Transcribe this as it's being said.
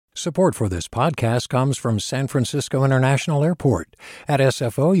Support for this podcast comes from San Francisco International Airport. At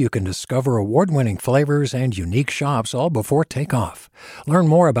SFO, you can discover award-winning flavors and unique shops all before takeoff. Learn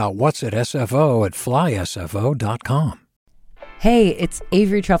more about what's at SFO at flysfo.com. Hey, it's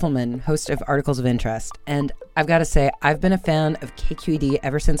Avery Trufelman, host of Articles of Interest, and I've got to say, I've been a fan of KQED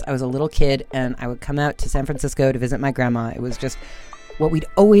ever since I was a little kid, and I would come out to San Francisco to visit my grandma. It was just what we'd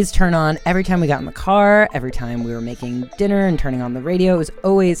always turn on every time we got in the car, every time we were making dinner and turning on the radio. It was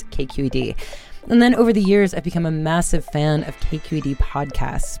always KQED. And then over the years, I've become a massive fan of KQED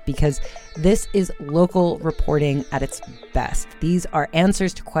podcasts because this is local reporting at its best. These are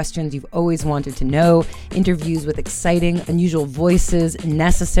answers to questions you've always wanted to know, interviews with exciting, unusual voices,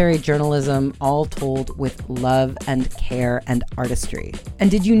 necessary journalism, all told with love and care and artistry. And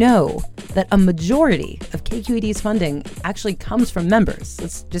did you know that a majority of KQED's funding actually comes from members?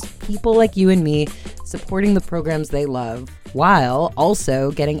 It's just people like you and me supporting the programs they love, while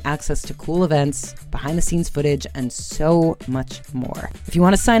also getting access to cool events, behind-the-scenes footage, and so much more. If you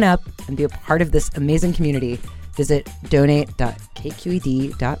want to sign up and be a part of this amazing community, visit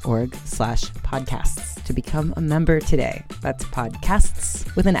donate.kqed.org/podcasts to become a member today. That's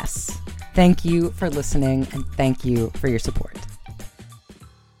podcasts with an S. Thank you for listening, and thank you for your support.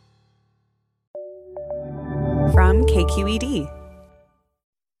 From KQED.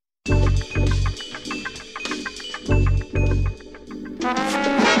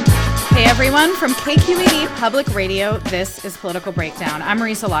 Hey everyone, from KQED Public Radio, this is Political Breakdown. I'm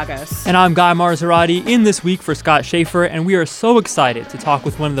Marisa Lagos. And I'm Guy Marzorati, in this week for Scott Schaefer, and we are so excited to talk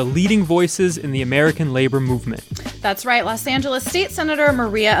with one of the leading voices in the American labor movement. That's right. Los Angeles State Senator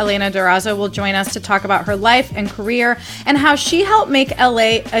María Elena Durazo will join us to talk about her life and career and how she helped make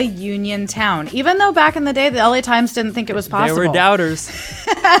LA a union town, even though back in the day the LA Times didn't think it was possible. There were doubters.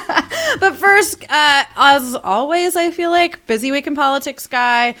 But first, as always, I feel like busy week in politics,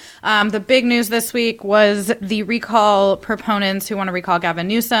 Guy. The big news this week was the recall proponents who want to recall Gavin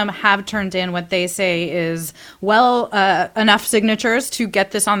Newsom have turned in what they say is enough signatures to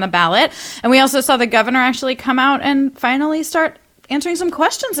get this on the ballot. And we also saw the governor actually come out and finally start answering some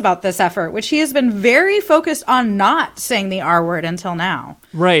questions about this effort, which he has been very focused on not saying the R word until now.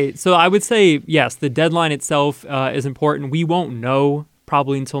 Right. So I would say, yes, the deadline itself is important. We won't know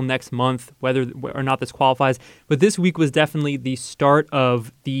probably until next month whether or not this qualifies. But this week was definitely the start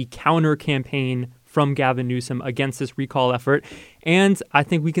of the counter campaign from Gavin Newsom against this recall effort. And I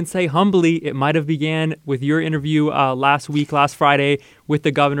think we can say humbly, it might have began with your interview last Friday, with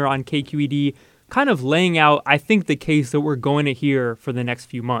the governor on KQED, kind of laying out, I think, the case that we're going to hear for the next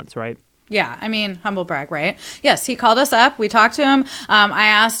few months, right? Yeah, I mean, humble brag, right? Yes, he called us up. We talked to him. I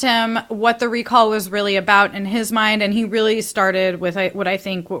asked him what the recall was really about in his mind, and he really started with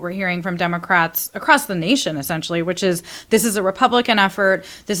what we're hearing from Democrats across the nation, essentially, which is this is a Republican effort.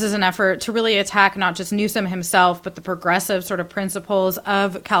 This is an effort to really attack not just Newsom himself, but the progressive sort of principles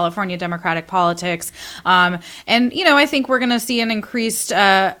of California Democratic politics. And, I think we're going to see an increased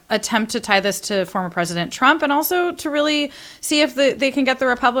attempt to tie this to former President Trump, and also to really see if they can get the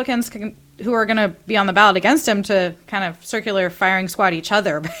Republicans who are going to be on the ballot against him to kind of circular firing squad each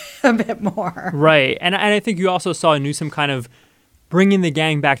other a bit more. Right. And I think you also saw Newsom kind of bringing the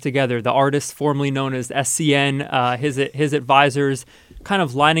gang back together, the artists formerly known as SCN, his advisors, kind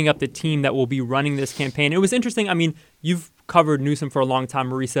of lining up the team that will be running this campaign. It was interesting. I mean, you've covered Newsom for a long time,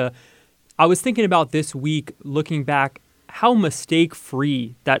 Marisa. I was thinking about this week, looking back, how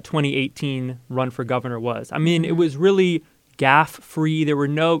mistake-free that 2018 run for governor was. I mean, it was really gaffe-free. There were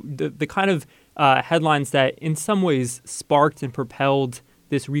the kind of headlines that in some ways sparked and propelled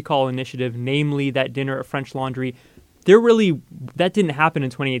this recall initiative, namely that dinner at French Laundry. That didn't happen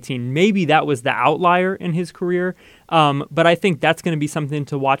in 2018. Maybe that was the outlier in his career. But I think that's going to be something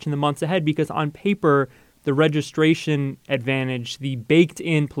to watch in the months ahead, because on paper, the registration advantage, the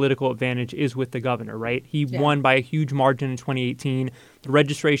baked-in political advantage is with the governor, right? He won by a huge margin in 2018. The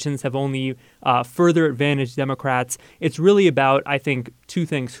registrations have only further advantaged Democrats. It's really about, I think, two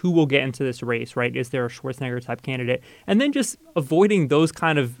things. Who will get into this race, right? Is there a Schwarzenegger-type candidate? And then just avoiding those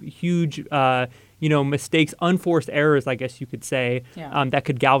kind of huge mistakes, unforced errors, I guess you could say, that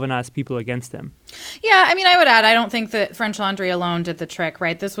could galvanize people against him. Yeah, I mean, I would add, I don't think that French Laundry alone did the trick,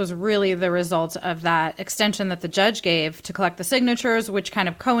 right? This was really the result of that extension that the judge gave to collect the signatures, which kind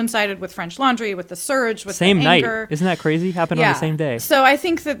of coincided with French Laundry, with the surge, with same the night. anger. Isn't that crazy? Happened on the same day. So I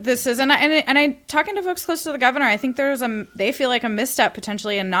think that this is, and I talking to folks close to the governor, I think they feel like a misstep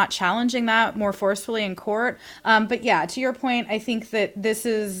potentially in not challenging that more forcefully in court. But yeah, to your point, I think that this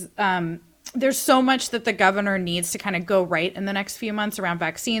is, there's so much that the governor needs to kind of go right in the next few months around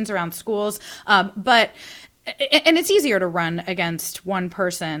vaccines, around schools. But and it's easier to run against one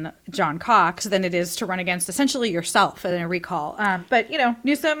person, John Cox, than it is to run against essentially yourself in a recall. But,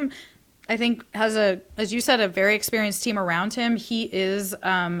 Newsom, I think, has as you said, a very experienced team around him. He is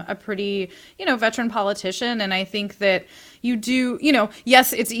a pretty, veteran politician. And I think that you do,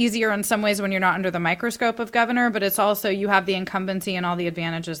 yes, it's easier in some ways when you're not under the microscope of governor, but it's also you have the incumbency and all the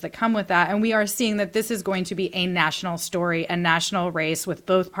advantages that come with that. And we are seeing that this is going to be a national story, a national race with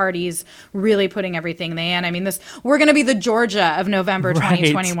both parties really putting everything they in. I mean, we're going to be the Georgia of November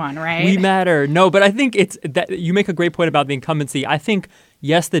 2021, right? We matter. No, but I think it's that you make a great point about the incumbency. I think,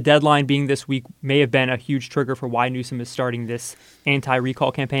 yes, the deadline being this week may have been a huge trigger for why Newsom is starting this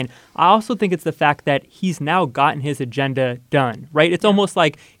anti-recall campaign. I also think it's the fact that he's now gotten his agenda done, right? It's almost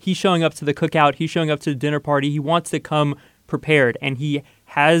like he's showing up to the cookout, he's showing up to the dinner party, he wants to come prepared, and he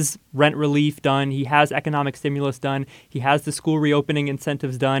has rent relief done, he has economic stimulus done, he has the school reopening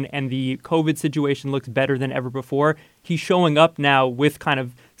incentives done, and the COVID situation looks better than ever before. He's showing up now with kind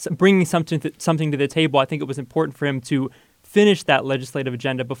of bringing something to the table. I think it was important for him to finish that legislative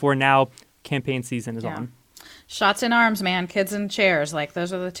agenda before now campaign season is on. Shots in arms, man. Kids in chairs. Like,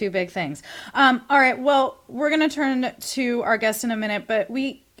 those are the two big things. All right. Well, we're going to turn to our guest in a minute, but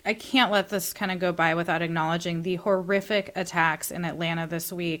I can't let this kind of go by without acknowledging the horrific attacks in Atlanta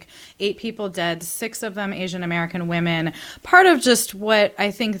this week. 8 people dead, 6 of them Asian American women. Part of just what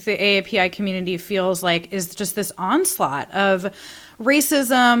I think the AAPI community feels like is just this onslaught of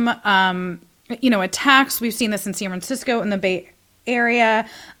racism, attacks. We've seen this in San Francisco, in the Bay Area,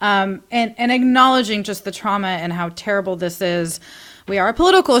 and acknowledging just the trauma and how terrible this is. We are a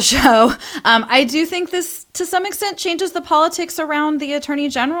political show. I do think this, to some extent, changes the politics around the attorney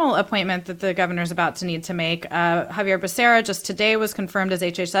general appointment that the governor's about to need to make. Javier Becerra just today was confirmed as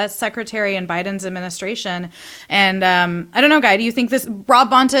HHS secretary in Biden's administration. And I don't know, Guy, do you think this?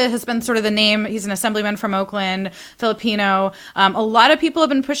 Rob Bonta has been sort of the name. He's an assemblyman from Oakland, Filipino. A lot of people have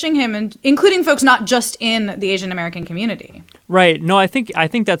been pushing him, and including folks not just in the Asian American community. Right. No, I think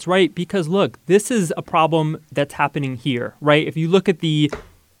that's right, because, look, this is a problem that's happening here, right? If you look at the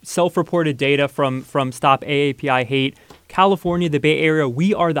self-reported data from Stop AAPI Hate, California, the Bay Area,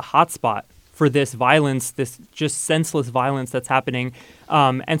 we are the hotspot for this violence, this just senseless violence that's happening.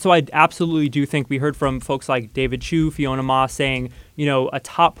 And so I absolutely do think we heard from folks like David Chu, Fiona Ma saying, a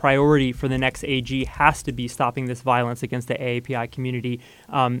top priority for the next AG has to be stopping this violence against the AAPI community.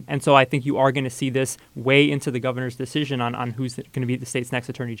 And so I think you are going to see this weigh into the governor's decision on who's going to be the state's next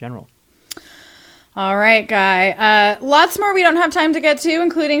attorney general. All right, Guy. Lots more we don't have time to get to,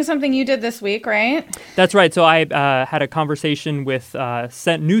 including something you did this week, right? That's right. So I had a conversation with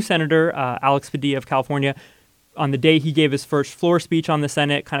new Senator Alex Padilla of California on the day he gave his first floor speech on the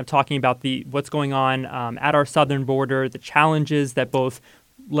Senate, kind of talking about what's going on at our southern border, the challenges that both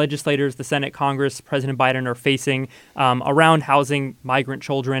legislators, the Senate, Congress, President Biden are facing around housing migrant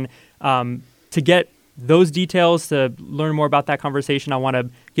children. To get those details, to learn more about that conversation, I want to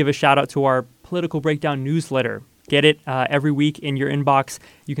give a shout out to our Political Breakdown newsletter. Get it every week in your inbox.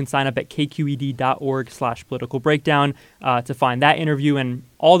 You can sign up at kqed.org/political breakdown to find that interview and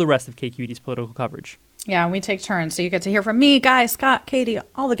all the rest of KQED's political coverage. Yeah, we take turns. So you get to hear from me, Guy, Scott, Katie,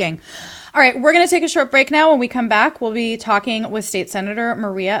 all the gang. All right, we're going to take a short break now. When we come back, we'll be talking with State Senator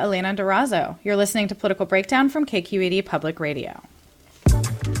María Elena Durazo. You're listening to Political Breakdown from KQED Public Radio.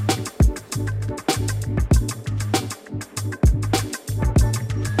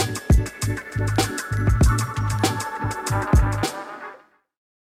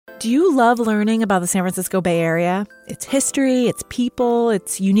 Do you love learning about the San Francisco Bay Area, its history, its people,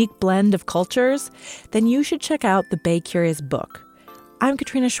 its unique blend of cultures? Then you should check out the Bay Curious book. I'm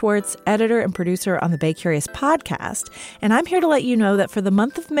Katrina Schwartz, editor and producer on the Bay Curious podcast, and I'm here to let you know that for the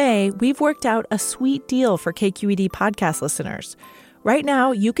month of May, we've worked out a sweet deal for KQED podcast listeners. Right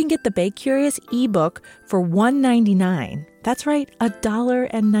now, you can get the Bay Curious ebook for $1.99. That's right,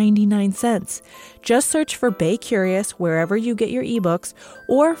 $1.99. Just search for Bay Curious wherever you get your ebooks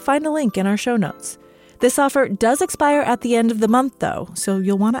or find a link in our show notes. This offer does expire at the end of the month, though, so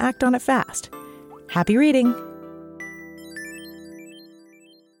you'll want to act on it fast. Happy reading!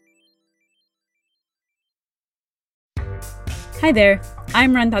 Hi there,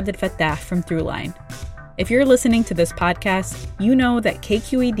 I'm Rand Abdel Fattah from Throughline. If you're listening to this podcast, you know that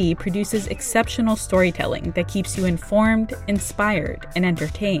KQED produces exceptional storytelling that keeps you informed, inspired, and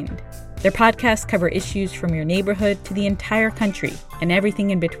entertained. Their podcasts cover issues from your neighborhood to the entire country and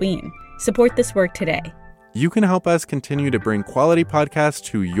everything in between. Support this work today. You can help us continue to bring quality podcasts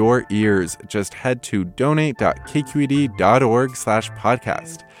to your ears. Just head to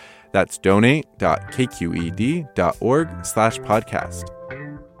donate.kqed.org/podcast. That's donate.kqed.org/podcast.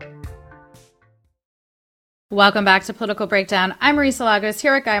 Welcome back to Political Breakdown. I'm Marisa Lagos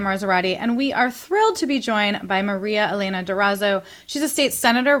here at Guy Marzorati, and we are thrilled to be joined by María Elena Durazo. She's a state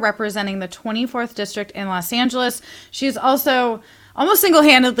senator representing the 24th District in Los Angeles. She is also almost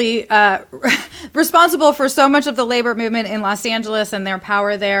single-handedly responsible for so much of the labor movement in Los Angeles and their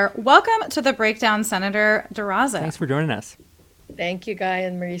power there. Welcome to the Breakdown, Senator Durazo. Thanks for joining us. Thank you, Guy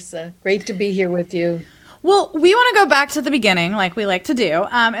and Marisa. Great to be here with you. Well, we want to go back to the beginning, like we like to do,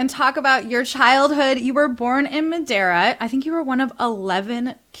 and talk about your childhood. You were born in Madera. I think you were one of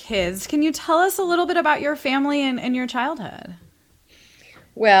 11 kids. Can you tell us a little bit about your family and your childhood?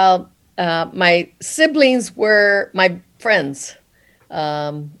 Well, my siblings were my friends,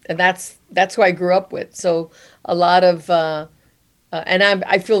 and that's who I grew up with. So a lot of, and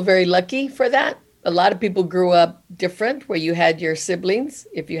I feel very lucky for that. A lot of people grew up different, where you had your siblings,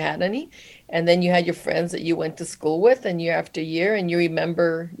 if you had any, and then you had your friends that you went to school with, and year after year, and you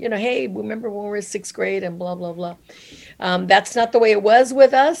remember, hey, remember when we were 6th grade and blah, blah, blah. That's not the way it was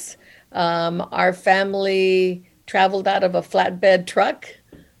with us. Our family traveled out of a flatbed truck,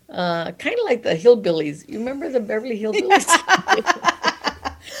 kind of like the Hillbillies. You remember the Beverly Hillbillies?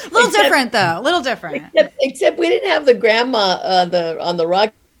 A little different, though. A little different. Except we didn't have the grandma on the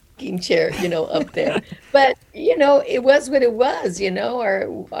rocking chair, up there. But it was what it was.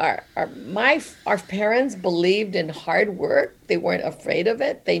 Our parents believed in hard work. They weren't afraid of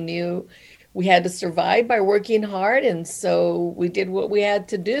it. They knew we had to survive by working hard, and so we did what we had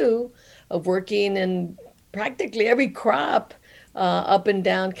to do, of working in practically every crop up and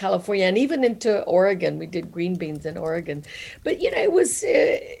down California, and even into Oregon. We did green beans in Oregon. But it was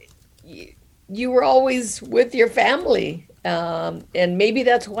you were always with your family. And maybe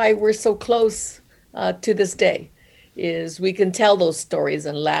that's why we're so close to this day, is we can tell those stories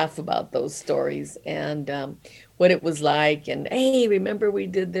and laugh about those stories and what it was like. And, hey, remember we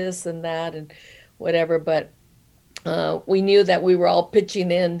did this and that and whatever. But we knew that we were all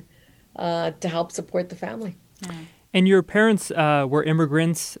pitching in to help support the family. And your parents were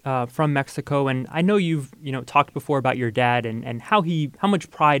immigrants from Mexico. And I know you've talked before about your dad and how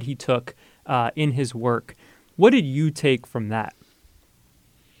much pride he took in his work. What did you take from that?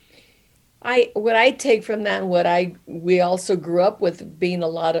 What I take from that, and we also grew up with, being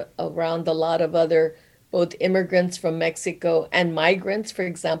around a lot of other, both immigrants from Mexico and migrants, for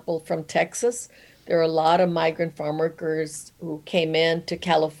example, from Texas. There are a lot of migrant farm workers who came in to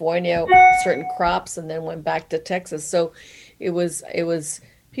California, certain crops, and then went back to Texas. So it was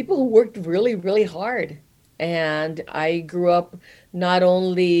people who worked really, really hard. And I grew up not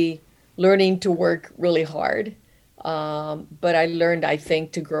only learning to work really hard, but I learned, I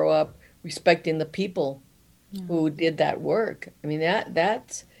think, to grow up respecting the people who did that work. I mean,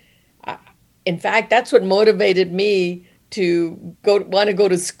 in fact, that's what motivated me to want to go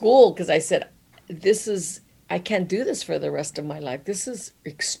to school, because I said, I can't do this for the rest of my life. This is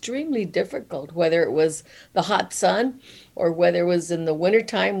extremely difficult, whether it was the hot sun or whether it was in the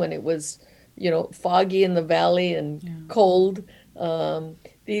wintertime when it was, foggy in the valley and cold.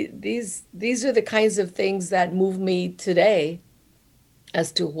 These are the kinds of things that move me today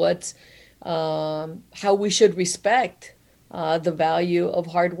as to how we should respect the value of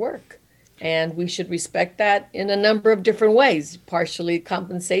hard work. And we should respect that in a number of different ways, partially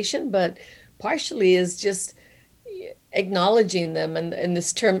compensation, but partially is just acknowledging them. And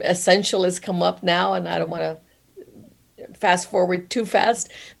this term essential has come up now, and I don't want to fast forward too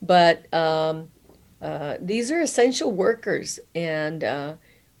fast, but these are essential workers, and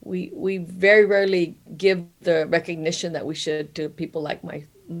we very rarely give the recognition that we should to people like my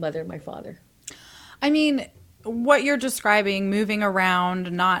mother and my father. I mean, what you're describing, moving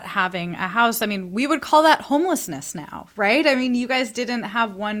around, not having a house, I mean, we would call that homelessness now, right? I mean, you guys didn't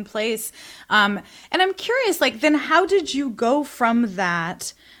have one place. And I'm curious, then how did you go from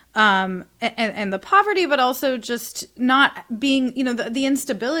that and the poverty, but also just not being, the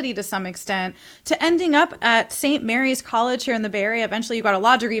instability to some extent, to ending up at St. Mary's College here in the Bay Area? Eventually you got a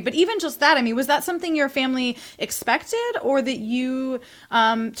law degree, but even just that, I mean, was that something your family expected, or that you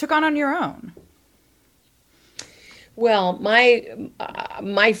took on your own? Well,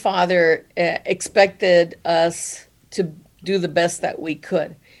 my father expected us to do the best that we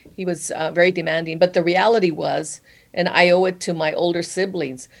could. He was very demanding, but the reality was, and I owe it to my older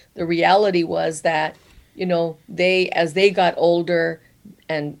siblings, the reality was that, as they got older,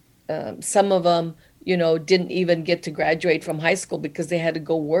 and some of them, didn't even get to graduate from high school because they had to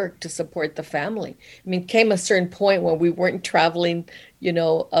go work to support the family. I mean, came a certain point when we weren't traveling,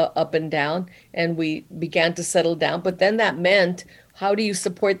 up and down, and we began to settle down. But then that meant, how do you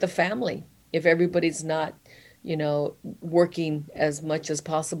support the family if everybody's not, working as much as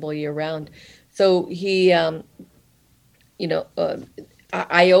possible year round? So he, I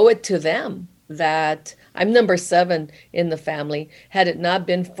owe it to them that I'm number 7 in the family. Had it not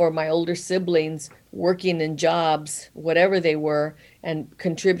been for my older siblings working in jobs, whatever they were, and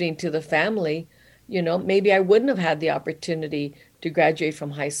contributing to the family, maybe I wouldn't have had the opportunity to graduate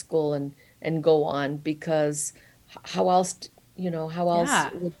from high school and go on, because how else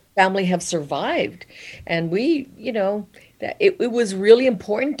would family have survived? And that it was really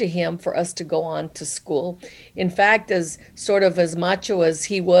important to him for us to go on to school. In fact, as macho as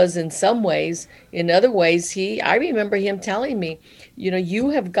he was in some ways, in other ways, I remember him telling me, you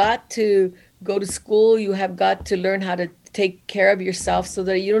have got to go to school, you have got to learn how to take care of yourself so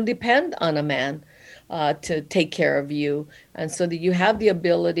that you don't depend on a man to take care of you, and so that you have the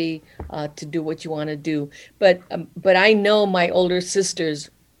ability to do what you want to do. But I know my older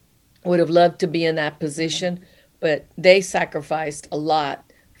sisters would have loved to be in that position, but they sacrificed a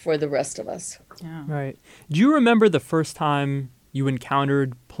lot for the rest of us. Yeah. Right. Do you remember the first time you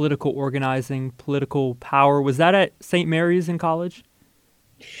encountered political organizing, political power? Was that at St. Mary's in college?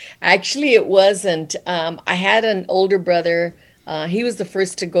 Actually, it wasn't. I had an older brother. He was the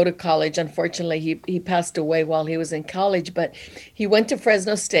first to go to college. Unfortunately, he passed away while he was in college, but he went to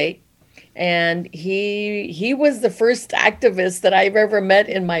Fresno State. And he was the first activist that I've ever met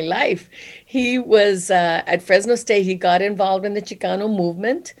in my life. He was at Fresno State. He got involved in the Chicano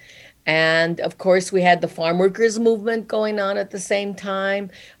movement. And of course, we had the farm workers movement going on at the same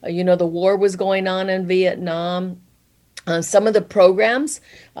time. The war was going on in Vietnam. Some of the programs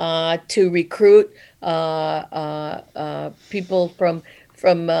to recruit people from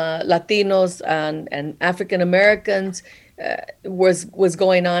Latinos and African Americans was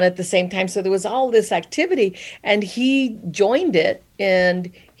going on at the same time. So there was all this activity, and he joined it.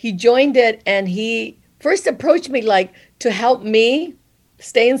 And he first approached me to help me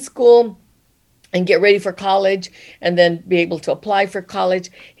stay in school and get ready for college and then be able to apply for college.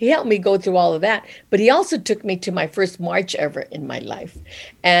 He helped me go through all of that. But he also took me to my first march ever in my life.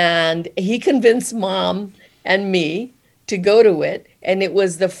 And he convinced Mom and me to go to it. And it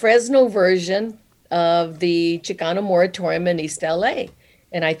was the Fresno version of the Chicano moratorium in East LA.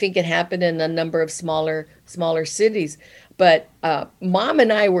 And I think it happened in a number of smaller cities. But Mom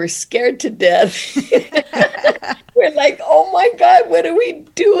and I were scared to death. We're like, oh my God, what are we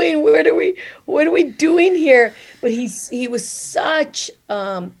doing? What are we doing here? But he was such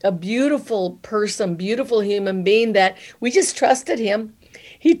a beautiful person, beautiful human being, that we just trusted him.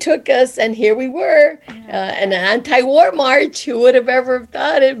 He took us, and here we were, an anti-war march. Who would have ever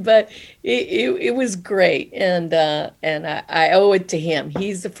thought it? But it was great, and I owe it to him.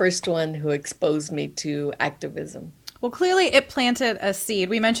 He's the first one who exposed me to activism. Well, clearly it planted a seed.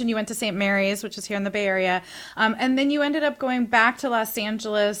 We mentioned you went to St. Mary's, which is here in the Bay Area, and then you ended up going back to Los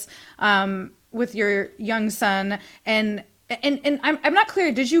Angeles with your young son. And I'm not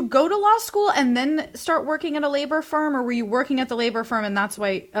clear. Did you go to law school and then start working at a labor firm, or were you working at the labor firm and that's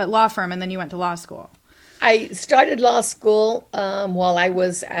why law firm, and then you went to law school? I started law school while I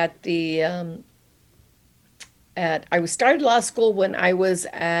was at the started law school when I was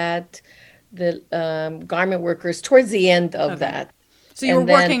at the garment workers towards the end of that. So you were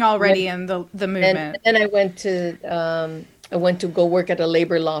working already in the movement. And then I went to go work at a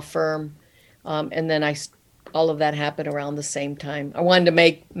labor law firm, and then all of that happened around the same time. I wanted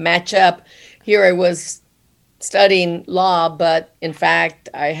to match up. Here I was studying law, but in fact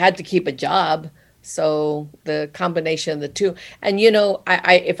I had to keep a job. So the combination of the two. And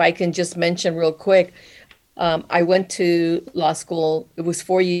I if I can just mention real quick, I went to law school. It was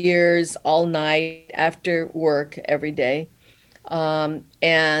 4 years, all night, after work, every day.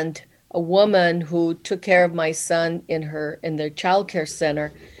 And a woman who took care of my son in their childcare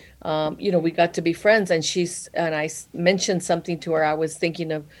center, we got to be friends. And I mentioned something to her. I was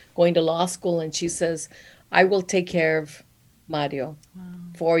thinking of going to law school, and she says, I will take care of Mario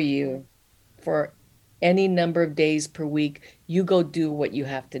for you for any number of days per week. You go do what you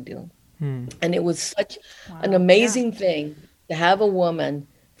have to do. And it was such an amazing thing to have a woman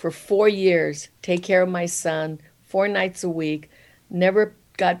for 4 years take care of my son 4 nights a week, never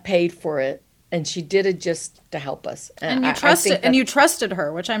got paid for it, and she did it just to help us. And you trusted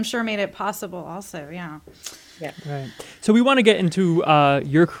her, which I'm sure made it possible also. Yeah. Right. So we want to get into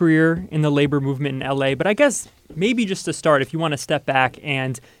your career in the labor movement in LA, but I guess maybe just to start, if you want to step back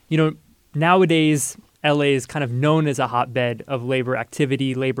and, nowadays LA is kind of known as a hotbed of labor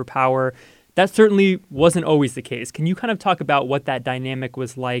activity, labor power. That certainly wasn't always the case. Can you kind of talk about what that dynamic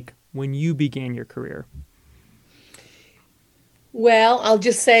was like when you began your career? Well, I'll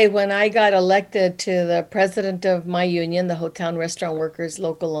just say when I got elected to the president of my union, the Hotel and Restaurant Workers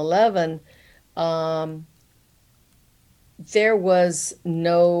Local 11, there was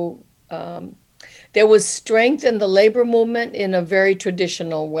no, there was strength in the labor movement in a very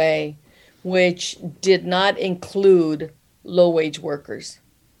traditional way, which did not include low-wage workers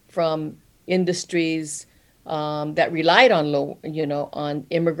from industries that relied on on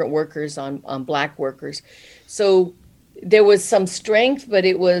immigrant workers, on Black workers. So there was some strength, but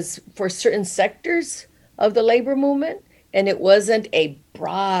it was for certain sectors of the labor movement, and it wasn't a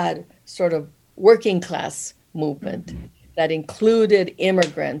broad sort of working class movement that included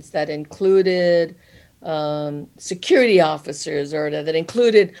immigrants, that included security officers, or that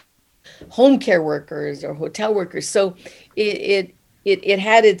included home care workers or hotel workers. So it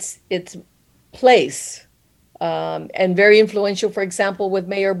had its place, and very influential, for example, with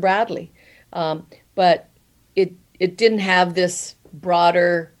Mayor Bradley. But it didn't have this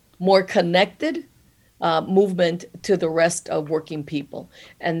broader, more connected movement to the rest of working people.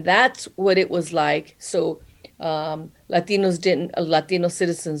 And that's what it was like. So Latino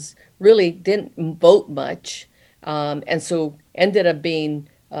citizens really didn't vote much, and so ended up being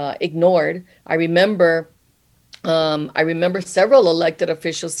ignored. I remember several elected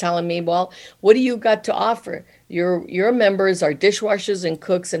officials telling me, "Well, what do you got to offer? Your members are dishwashers and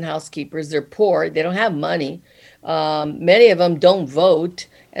cooks and housekeepers. They're poor. They don't have money. Many of them don't vote.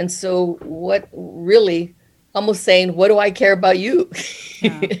 And so what really," almost saying, "What do I care about you?"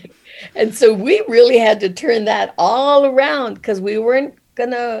 Yeah. And so we really had to turn that all around, because we weren't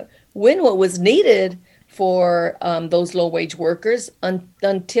going to win what was needed for those low-wage workers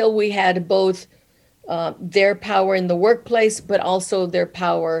until we had both their power in the workplace, but also their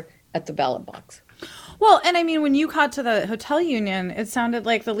power at the ballot box. Well, and I mean, when you got to the hotel union, it sounded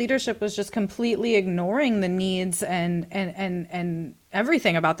like the leadership was just completely ignoring the needs and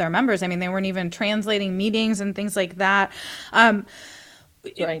everything about their members. I mean, they weren't even translating meetings and things like that.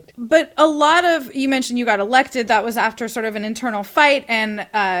 Right. But a lot of, you mentioned you got elected, that was after sort of an internal fight, and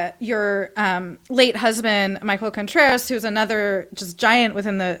your late husband, Michael Contreras, who's another just giant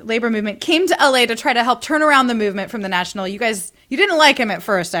within the labor movement, came to LA to try to help turn around the movement from the national. You didn't like him at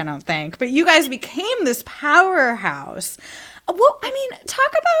first, I don't think, but you guys became this powerhouse. Well, I mean, talk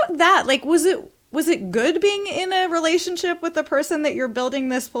about that. Like, was it good being in a relationship with the person that you're building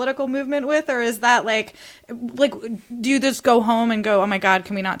this political movement with? Or is that like, do you just go home and go, "Oh my God,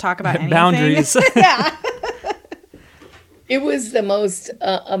 can we not talk about anything?" Boundaries. Yeah. It was the most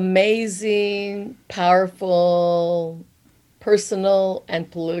amazing, powerful, personal, and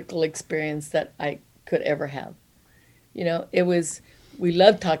political experience that I could ever have. We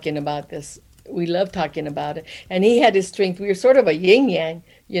loved talking about this. We loved talking about it. And he had his strength. We were sort of a yin yang,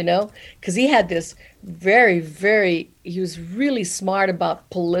 because he had this he was really smart about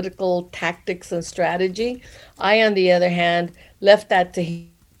political tactics and strategy. I, on the other hand, left that to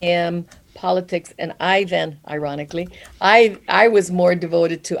him, politics. And I then, ironically, I was more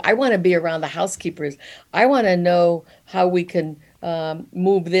devoted to, I want to be around the housekeepers. I want to know how we can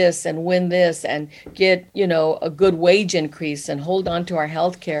move this and win this and get, a good wage increase and hold on to our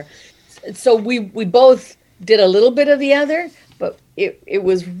health care. So we both did a little bit of the other, but it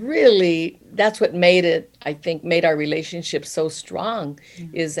was really, that's what made our relationship so strong,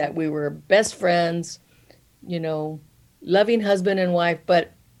 is that we were best friends, loving husband and wife,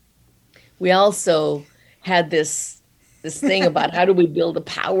 but we also had this thing about how do we build a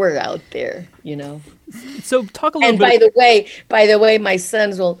power out there, So talk a little bit. And by the way, my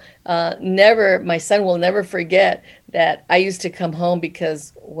son will never forget that I used to come home,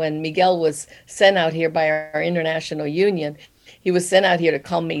 because when Miguel was sent out here by our international union, he was sent out here to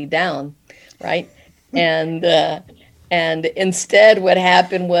calm me down, right? And instead what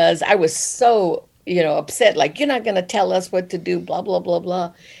happened was I was so, upset, like, "You're not going to tell us what to do, blah, blah, blah,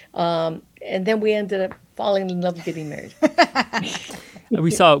 blah." And then we ended up falling in love, getting married.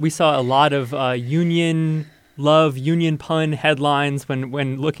 We saw a lot of union pun headlines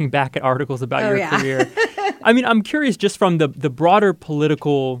when looking back at articles about your career. I mean, I'm curious, just from the broader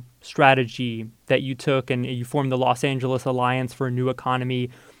political strategy that you took, and you formed the Los Angeles Alliance for a New Economy.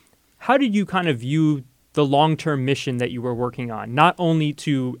 How did you kind of view the long-term mission that you were working on, not only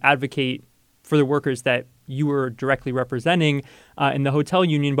to advocate for the workers that you were directly representing in the hotel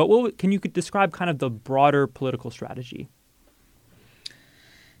union, but can you describe kind of the broader political strategy?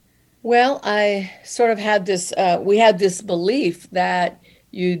 Well, I sort of had this, we had this belief that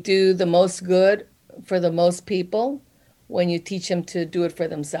you do the most good for the most people when you teach them to do it for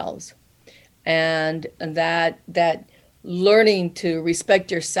themselves. And that learning to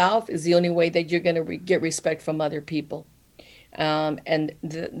respect yourself is the only way that you're going to get respect from other people. And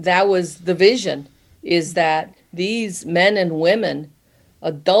that was the vision, is that these men and women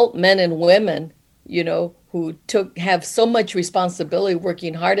adult men and women, who have so much responsibility,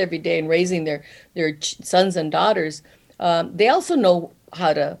 working hard every day and raising their sons and daughters. They also know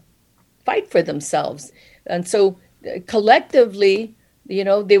how to fight for themselves. And so collectively,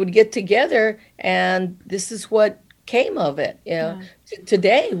 they would get together, and this is what came of it.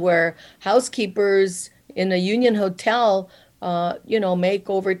 Today, where housekeepers in a union hotel, make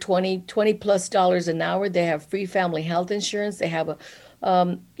over $20 plus an hour. They have free family health insurance. They have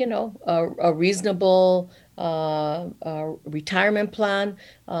a reasonable retirement plan.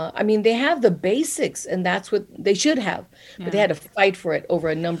 They have the basics, and that's what they should have. But they had to fight for it over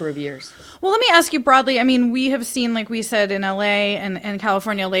a number of years. Well, let me ask you broadly. We have seen, like we said, in LA and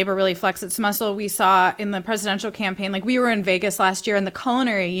California, labor really flex its muscle. We saw in the presidential campaign, like we were in Vegas last year, and the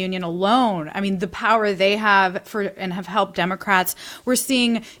culinary union alone, the power they have and have helped Democrats. We're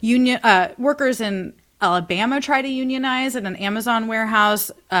seeing union workers in Alabama try to unionize at an Amazon warehouse.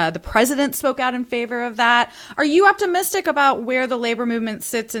 The president spoke out in favor of that. Are you optimistic about where the labor movement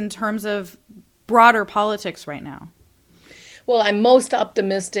sits in terms of broader politics right now? Well, I'm most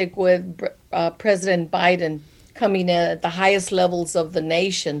optimistic with President Biden coming in at the highest levels of the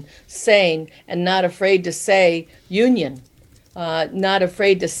nation, saying, and not afraid to say, union, not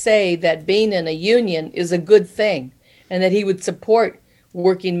afraid to say that being in a union is a good thing, and that he would support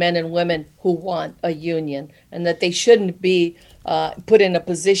working men and women who want a union, and that they shouldn't be put in a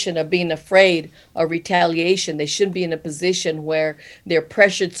position of being afraid of retaliation. They shouldn't be in a position where they're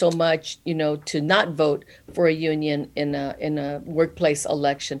pressured so much, to not vote for a union in a workplace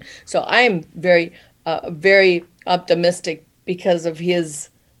election. So I am very, very optimistic because of his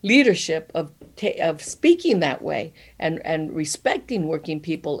leadership of speaking that way and respecting working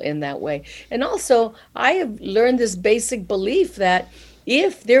people in that way. And also, I have learned this basic belief that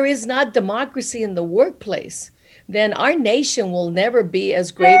if there is not democracy in the workplace, then our nation will never be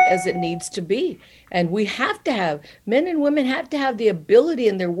as great as it needs to be. And we have to have, men and women have to have the ability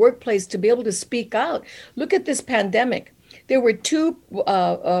in their workplace to be able to speak out. Look at this pandemic. There were two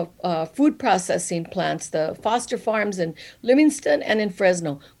food processing plants, the Foster Farms in Livingston and in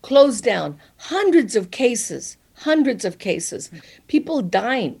Fresno, closed down. Hundreds of cases. People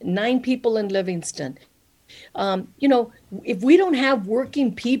dying, 9 people in Livingston. If we don't have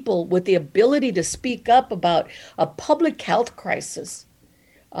working people with the ability to speak up about a public health crisis,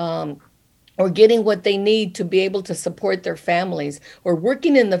 or getting what they need to be able to support their families, or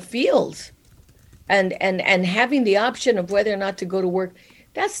working in the fields and having the option of whether or not to go to work,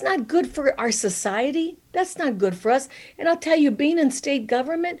 that's not good for our society. That's not good for us. And I'll tell you, being in state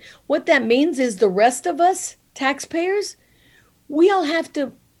government, what that means is the rest of us, taxpayers, we all have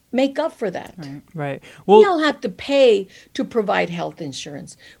to make up for that. Right. Well, we all have to pay to provide health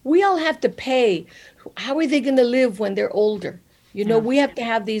insurance. We all have to pay. How are they going to live when they're older? We have to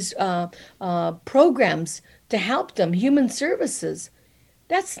have these programs to help them, human services.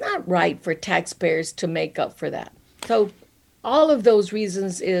 That's not right for taxpayers to make up for that. So all of those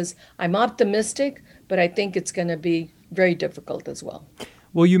reasons is I'm optimistic, but I think it's going to be very difficult as well.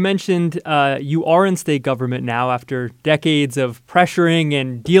 Well, you mentioned you are in state government now after decades of pressuring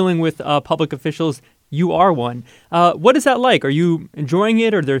and dealing with public officials. You are one. What is that like? Are you enjoying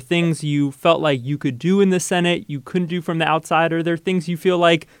it? Are there things you felt like you could do in the Senate you couldn't do from the outside? Are there things you feel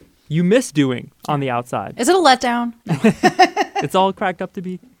like you miss doing on the outside? Is it a letdown? No. It's all cracked up to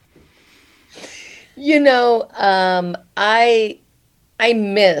be. I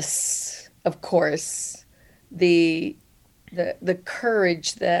miss, of course, the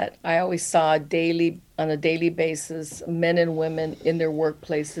courage that I always saw on a daily basis, men and women in their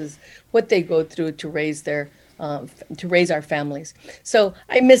workplaces, what they go through to raise our families. So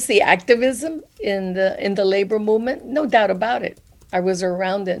I miss the activism in the labor movement, no doubt about it. I was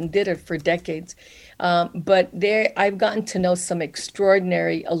around it and did it for decades. But I've gotten to know some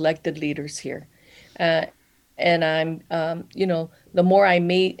extraordinary elected leaders here. And I'm, the more I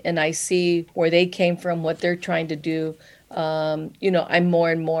meet and I see where they came from, what they're trying to do, I'm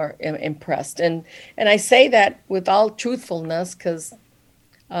more and more impressed. And I say that with all truthfulness because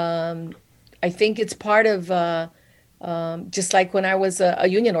I think it's part of, just like when I was a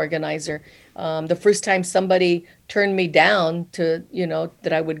union organizer, the first time somebody turned me down to,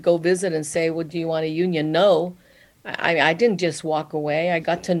 that I would go visit and say, well, do you want a union? No. I didn't just walk away. I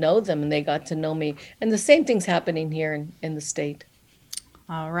got to know them and they got to know me. And the same thing's happening here in the state.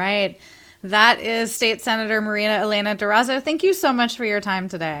 All right. That is State Senator María Elena Durazo. Thank you so much for your time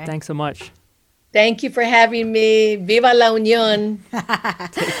today. Thanks so much. Thank you for having me. Viva la Unión.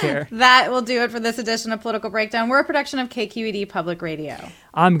 Take care. That will do it for this edition of Political Breakdown. We're a production of KQED Public Radio.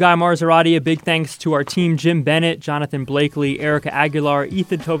 I'm Guy Marzorati. A big thanks to our team, Jim Bennett, Jonathan Blakely, Erica Aguilar,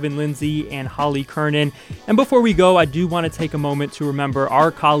 Ethan Tobin-Lindsay, and Holly Kernan. And before we go, I do want to take a moment to remember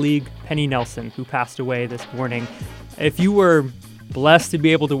our colleague, Penny Nelson, who passed away this morning. If you were blessed to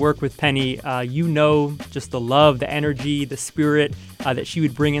be able to work with Penny, you know just the love, the energy, the spirit that she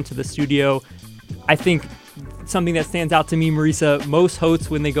would bring into the studio. I think something that stands out to me, Marisa, most hosts,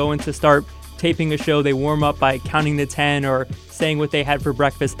 when they go in to start taping a show, they warm up by counting to 10 or saying what they had for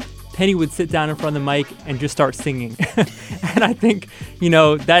breakfast. Penny would sit down in front of the mic and just start singing. And I think,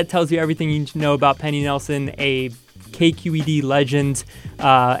 that tells you everything you need to know about Penny Nelson, a KQED legend.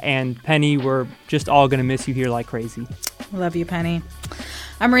 And Penny, we're just all going to miss you here like crazy. Love you, Penny.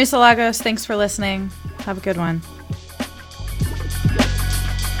 I'm Marisa Lagos. Thanks for listening. Have a good one.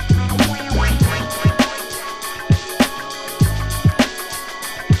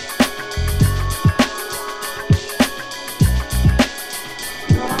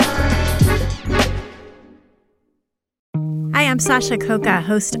 Hi, I'm Sasha Coca,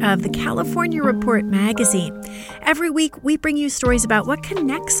 host of the California Report magazine. Every week, we bring you stories about what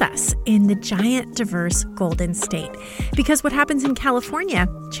connects us in the giant, diverse Golden State. Because what happens in California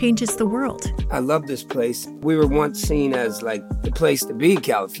changes the world. I love this place. We were once seen as like the place to be,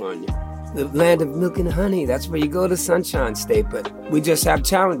 California. The land of milk and honey. That's where you go to Sunshine State, but we just have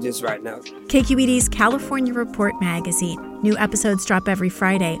challenges right now. KQED's California Report magazine. New episodes drop every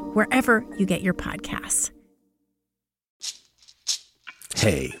Friday, wherever you get your podcasts.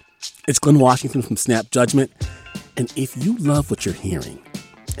 Hey, it's Glenn Washington from Snap Judgment. And if you love what you're hearing,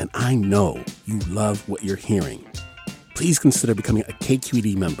 and I know you love what you're hearing, please consider becoming a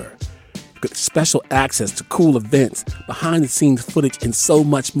KQED member. You get special access to cool events, behind-the-scenes footage, and so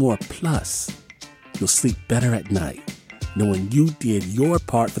much more. Plus, you'll sleep better at night knowing you did your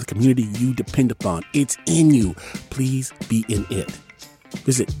part for the community you depend upon. It's in you. Please be in it.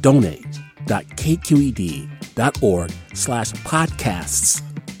 Visit donate.kqed.org/podcasts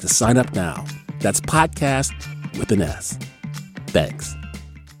to sign up now. That's podcast with an S. Thanks.